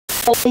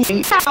Hey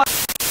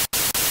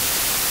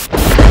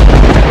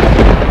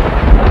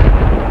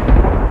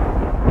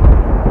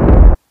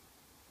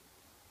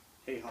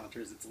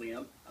Haunters, it's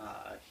Liam,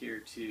 here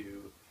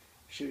to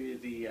show you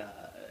the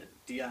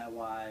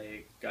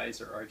DIY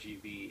Geyser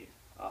RGB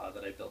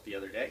that I built the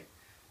other day.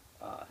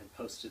 I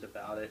posted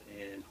about it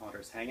in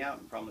Haunters Hangout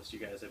and promised you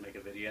guys I'd make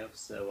a video,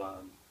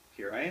 so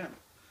here I am.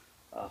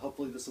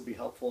 Hopefully this will be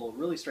helpful.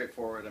 Really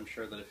straightforward. I'm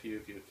sure that a few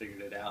of you have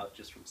figured it out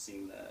just from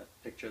seeing the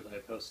picture that I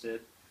posted.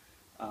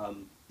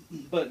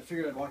 But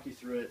figured I'd walk you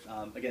through it.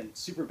 Again,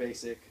 super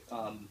basic.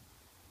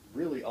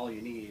 Really all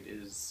you need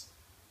is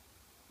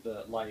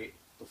the light,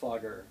 the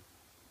fogger,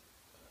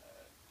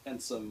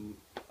 and some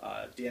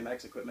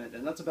DMX equipment,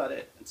 and that's about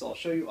it. And so I'll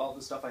show you all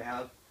the stuff I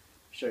have,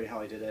 show you how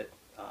I did it,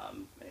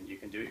 and you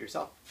can do it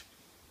yourself.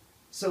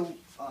 So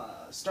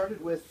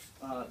started with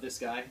this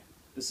guy.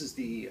 This is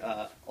the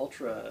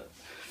ultra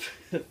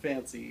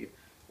fancy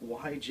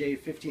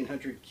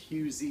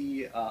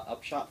YJ1500QZ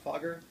upshot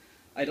fogger.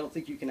 I don't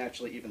think you can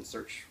actually even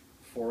search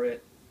for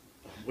it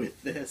with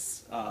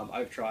this.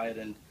 I've tried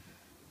and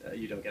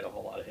you don't get a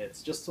whole lot of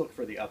hits. Just look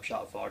for the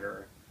upshot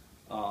fogger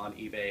on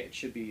eBay. It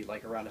should be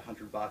like around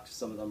 $100.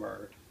 Some of them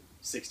are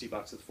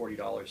 $60 with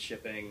 $40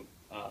 shipping.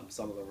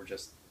 Some of them are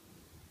just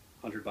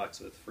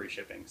 $100 with free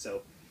shipping.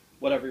 So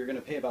whatever, you're going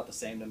to pay about the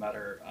same no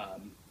matter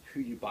who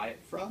you buy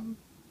it from.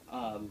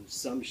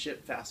 Some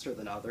ship faster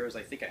than others.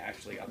 I think I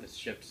actually got this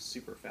shipped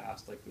super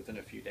fast, like within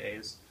a few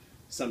days.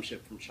 Some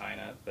ship from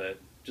China, but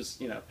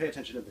just, you know, pay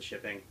attention to the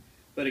shipping.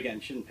 But again,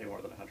 you shouldn't pay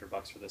more than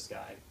 $100 for this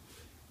guy.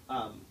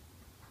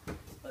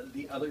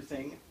 The other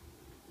thing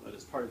that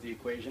is part of the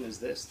equation is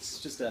this. This is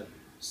just a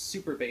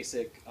super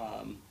basic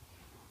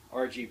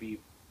RGB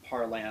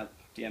par lamp,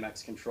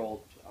 DMX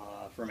controlled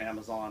from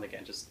Amazon.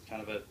 Again, just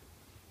kind of a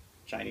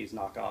Chinese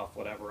knockoff,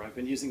 whatever. I've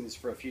been using these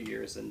for a few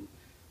years and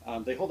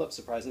they hold up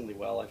surprisingly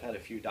well. I've had a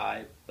few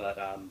die, but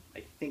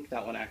I think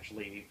that one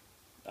actually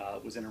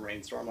was in a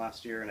rainstorm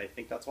last year, and I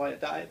think that's why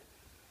it died,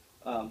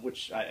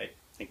 which I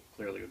think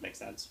clearly would make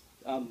sense.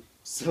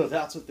 So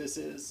that's what this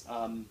is.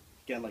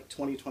 Again, like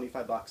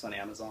 20-25 bucks on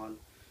Amazon,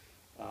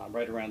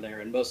 right around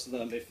there, and most of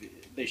them,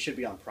 they should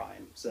be on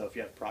Prime. So if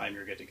you have Prime,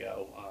 you're good to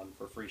go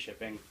for free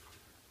shipping,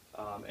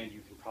 and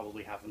you can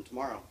probably have them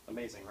tomorrow.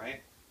 Amazing,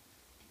 right?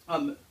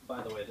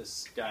 By the way,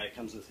 this guy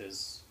comes with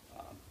his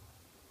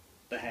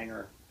the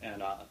hanger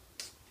and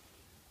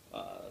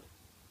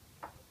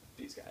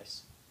these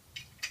guys.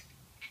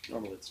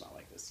 Normally it's not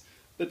like this,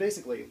 but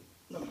basically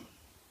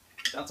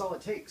that's all it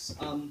takes.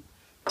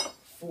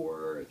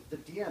 For the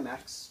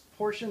DMX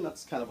portion,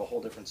 that's kind of a whole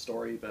different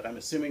story, but I'm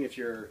assuming if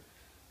you're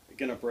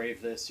gonna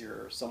brave this,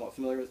 you're somewhat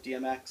familiar with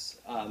DMX.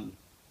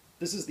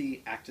 This is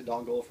the Acta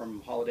dongle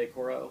from Holiday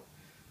Coro.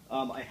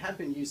 I had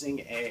been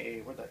using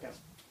a, where'd that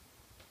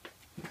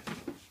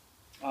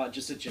go?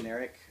 Just a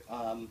generic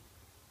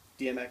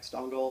DMX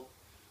dongle,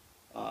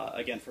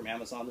 again from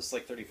Amazon. This is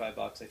like 35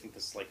 bucks. I think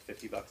this is like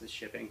 50 bucks is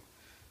shipping.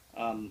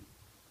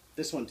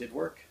 This one did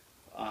work,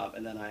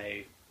 and then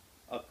I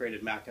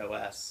upgraded Mac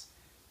OS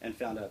and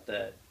found out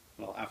that,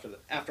 well,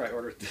 after I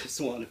ordered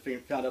this one, I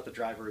found out the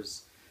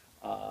drivers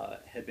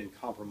had been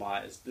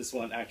compromised. This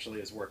one actually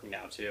is working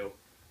now too.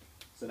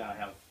 So now I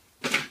have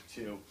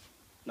two.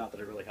 Not that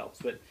it really helps,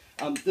 but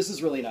this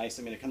is really nice.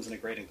 I mean, it comes in a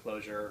great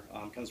enclosure.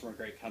 Comes from a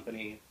great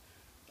company.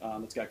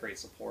 It's got great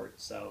support.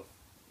 So,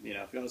 you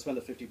know, if you want to spend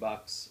the 50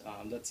 bucks,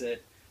 that's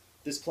it.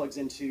 This plugs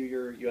into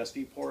your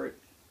USB port.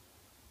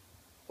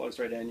 Plugs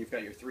right in. You've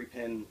got your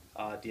 3-pin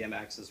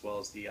DMX as well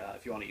as the,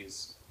 if you want to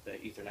use the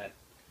Ethernet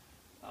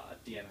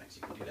DMX,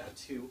 you can do that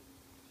too.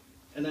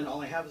 And then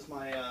all I have is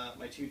my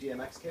my two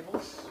DMX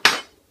cables.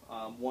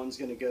 One's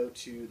going to go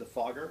to the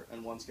fogger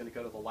and one's going to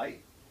go to the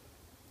light.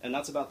 And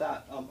that's about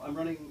that. I'm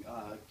running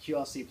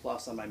QLC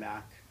Plus on my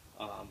Mac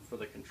for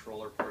the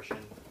controller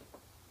portion.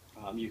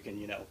 You can,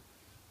 you know,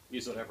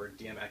 use whatever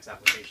DMX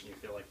application you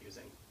feel like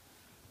using.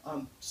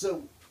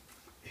 So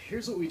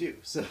here's what we do.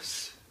 So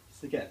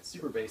again,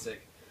 super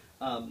basic.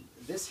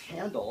 This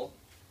handle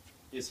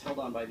is held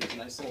on by these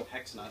nice little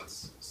hex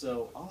nuts.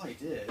 So all I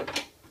did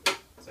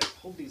is I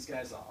pulled these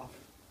guys off.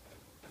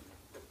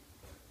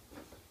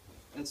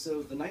 And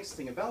so the nice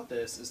thing about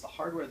this is the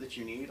hardware that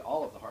you need,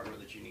 all of the hardware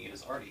that you need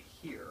is already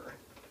here.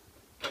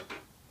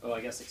 Oh,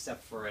 I guess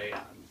except for a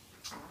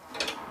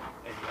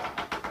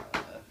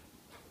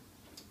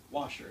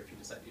washer, if you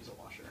decide to use a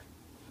washer.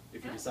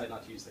 If you decide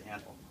not to use the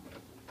handle.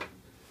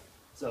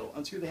 So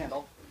unscrew the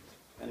handle,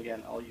 and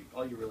again, all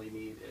you really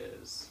need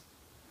is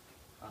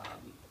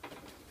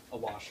a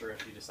washer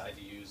if you decide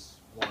to use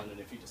one, and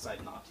if you decide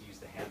not to use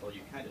the handle,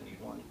 you kind of need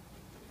one,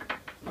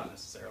 not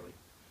necessarily.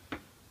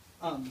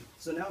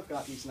 So now I've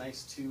got these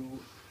nice two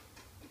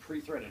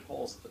pre-threaded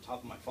holes at the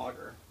top of my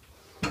fogger.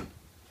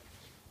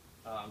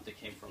 They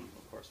came from,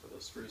 of course, where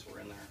those screws were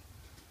in there.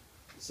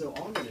 So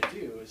all I'm going to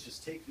do is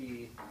just take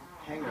the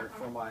hanger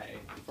for my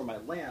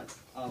lamp.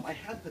 I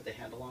had put the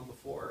handle on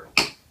before,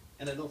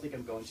 and I don't think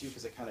I'm going to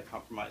because it kind of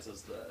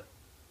compromises the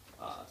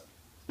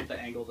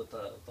angle that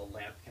the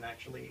lamp can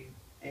actually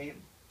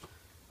aim.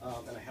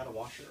 And I had a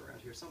washer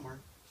around here somewhere.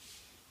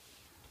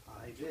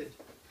 I did.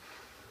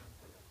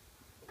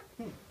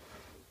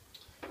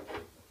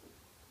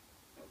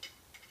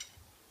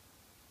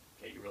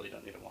 Okay, you really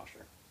don't need a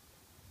washer.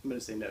 I'm going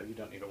to say no, you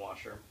don't need a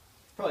washer.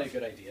 Probably a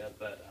good idea,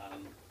 but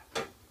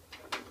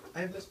I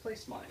have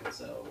misplaced mine,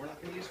 so we're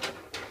not going to use one.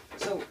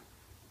 So,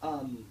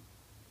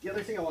 the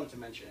other thing I wanted to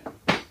mention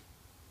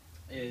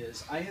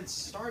is I had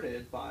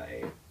started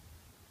by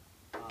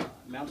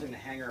mounting the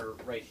hanger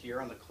right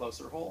here on the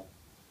closer hole,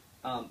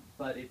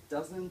 but it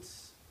doesn't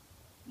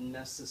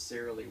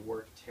necessarily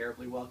work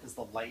terribly well because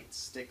the light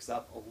sticks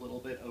up a little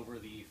bit over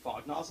the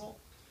fog nozzle.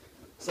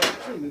 So I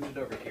actually moved it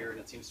over here and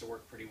it seems to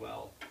work pretty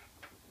well,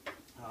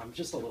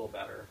 just a little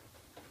better.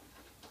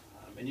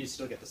 And you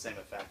still get the same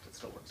effect, it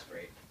still works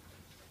great.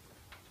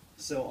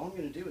 So all I'm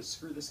going to do is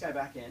screw this guy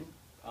back in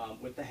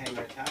with the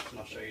hanger attached, and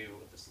I'll show you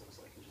what this looks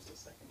like in just a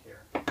second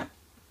here.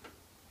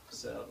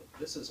 So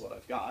this is what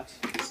I've got.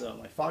 So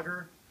my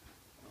fogger,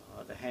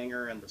 the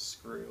hanger, and the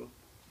screw,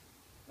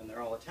 and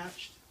they're all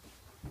attached.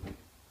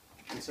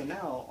 And so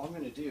now all I'm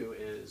going to do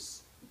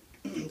is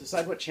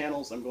decide what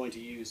channels I'm going to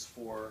use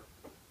for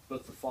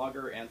both the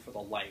fogger and for the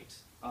light.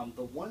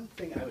 The one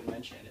thing I would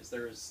mention is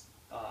there's,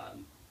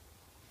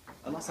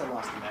 unless I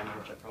lost the manual,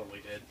 which I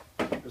probably did,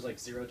 there's like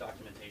zero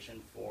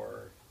documentation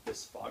for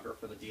this fogger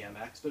for the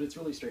DMX, but it's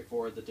really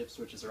straightforward. The dip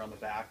switches are on the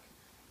back.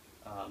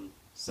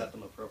 Set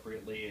them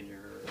appropriately and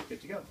you're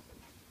good to go.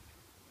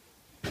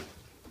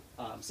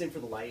 Same for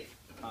the light.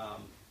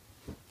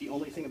 The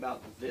only thing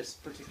about this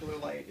particular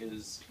light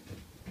is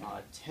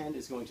 10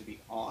 is going to be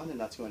on, and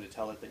that's going to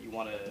tell it that you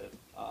want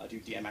to do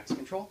DMX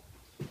control.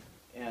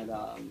 And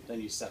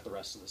then you set the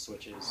rest of the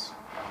switches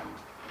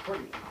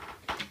accordingly.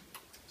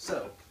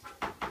 So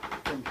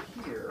from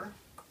here,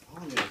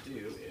 all I'm going to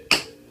do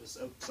is,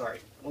 oh, sorry,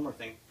 one more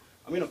thing.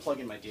 I'm going to plug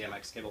in my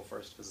DMX cable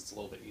first because it's a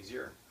little bit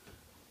easier.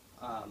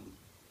 I'm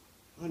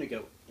going to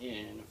go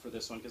in for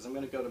this one because I'm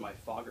going to go to my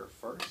fogger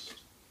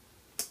first.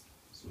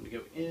 So I'm going to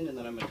go in and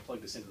then I'm going to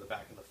plug this into the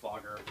back of the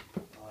fogger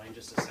in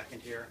just a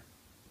second here.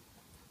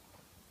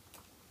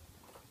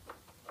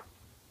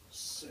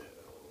 So,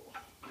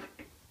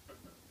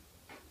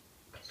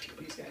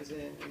 screw these guys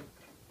in.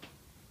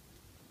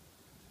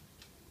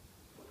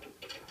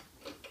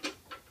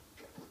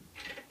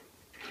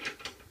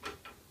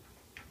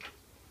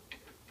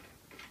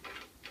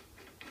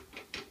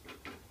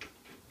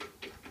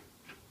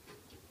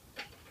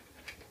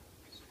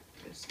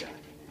 This guy in.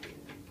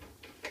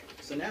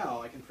 So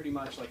now I can pretty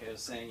much, like I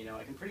was saying, you know,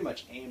 I can pretty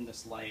much aim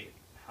this light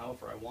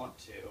however I want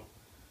to.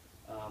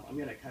 I'm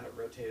going to kind of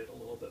rotate it a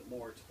little bit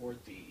more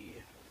toward the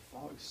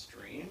fog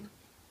stream.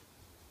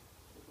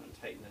 I'm going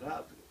to tighten it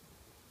up.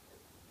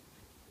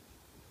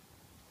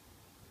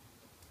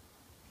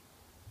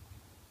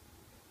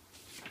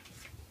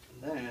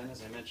 And then,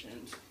 as I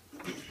mentioned,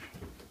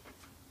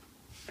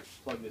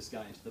 plug this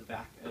guy into the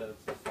back of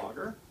the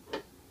fogger.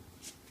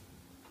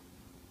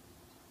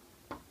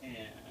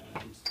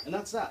 And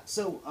that's that.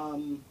 So,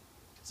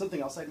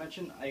 something else I'd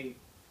mention, I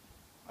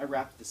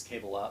wrapped this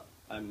cable up.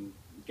 I'm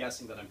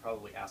guessing that I'm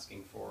probably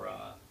asking for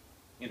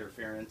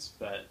interference,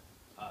 but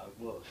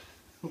we'll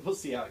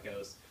see how it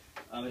goes.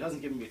 It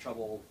hasn't given me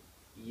trouble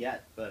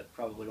yet, but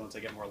probably once I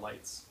get more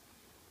lights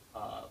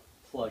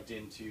plugged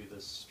into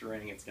the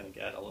string, it's going to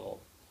get a little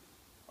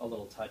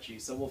touchy.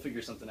 So we'll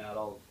figure something out.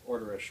 I'll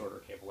order a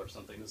shorter cable or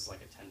something. This is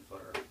like a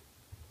 10-footer.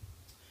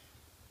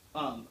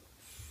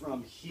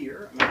 From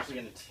here, I'm actually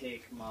going to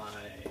take my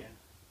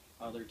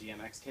other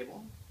DMX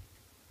cable,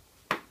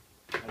 and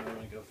I'm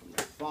going to go from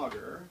the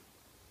fogger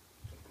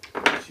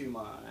to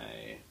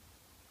my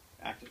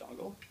active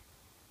dongle.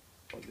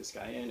 Plug this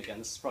guy in. Again,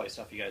 this is probably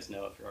stuff you guys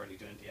know if you're already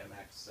doing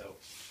DMX, so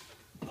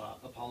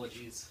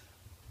apologies.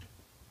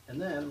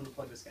 And then I'm going to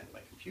plug this guy into my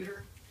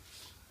computer,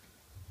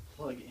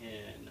 plug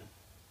in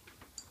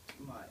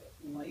my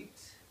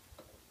light,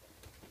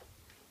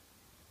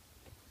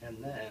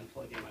 and then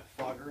plug in my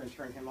fogger and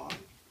turn him on.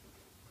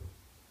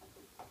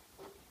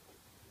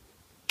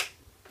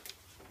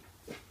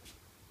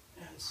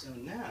 And so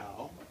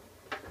now,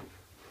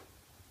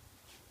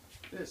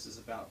 this is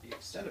about the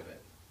extent of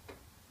it.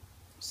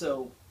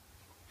 So,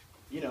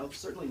 you know,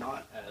 certainly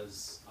not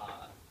as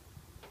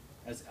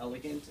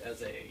elegant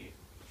as a,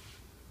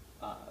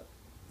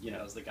 you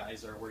know, as the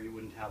Geyser, where you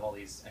wouldn't have all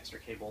these extra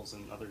cables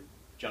and other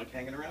junk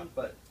hanging around,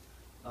 but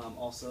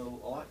also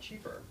a lot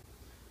cheaper.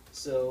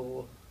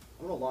 So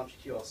I'm going to launch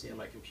QLC on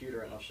my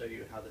computer and I'll show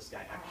you how this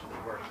guy actually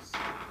works.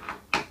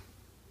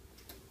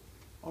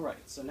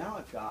 Alright, so now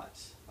I've got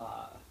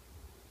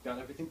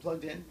everything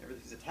plugged in,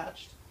 everything's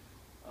attached,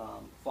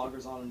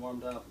 fogger's on and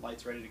warmed up,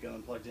 lights ready to go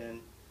and plugged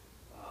in,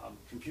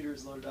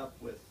 computer's loaded up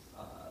with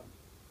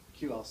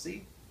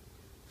QLC,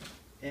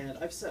 and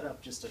I've set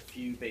up just a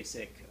few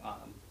basic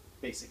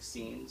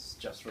scenes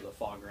just for the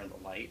fogger and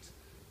the light.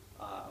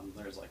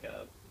 There's like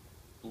a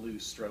blue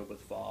strobe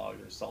with fog,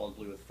 there's solid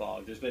blue with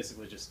fog, there's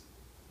basically just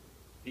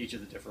each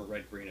of the different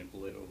red, green, and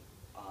blue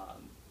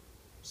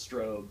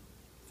strobe,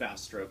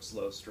 fast strobe,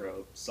 slow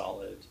strobe,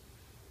 solid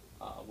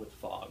with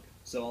fog.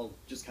 So I'll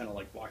just kind of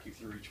like walk you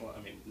through each one.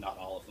 I mean, not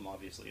all of them,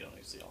 obviously, you don't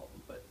need to see all of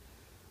them, but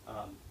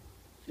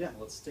yeah,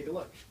 let's take a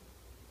look.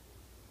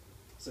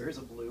 So here's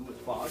a blue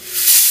with fog.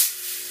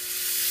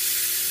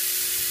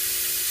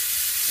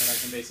 And I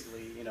can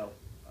basically,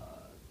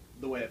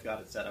 the way I've got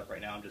it set up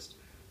right now, I'm just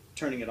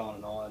turning it on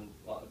and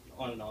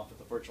off with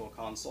the virtual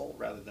console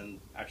rather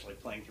than actually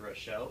playing through a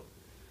show.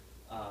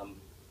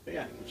 But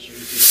yeah, you can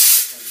choose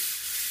different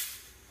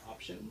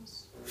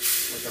options,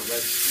 like a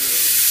red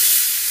screw,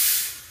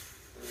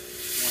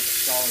 you want a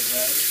solid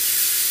red.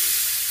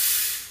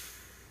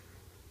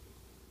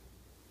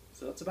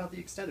 So that's about the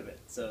extent of it.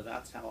 So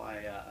that's how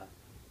I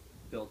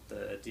built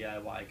the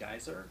DIY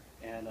Geyser,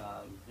 and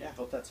yeah,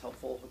 hope that's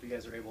helpful. Hope you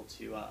guys are able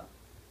to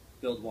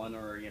build one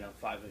or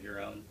 5 of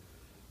your own.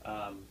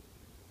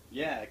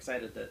 Yeah,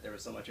 excited that there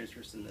was so much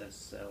interest in this.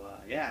 So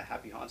yeah,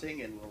 happy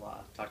haunting, and we'll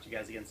talk to you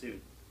guys again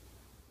soon.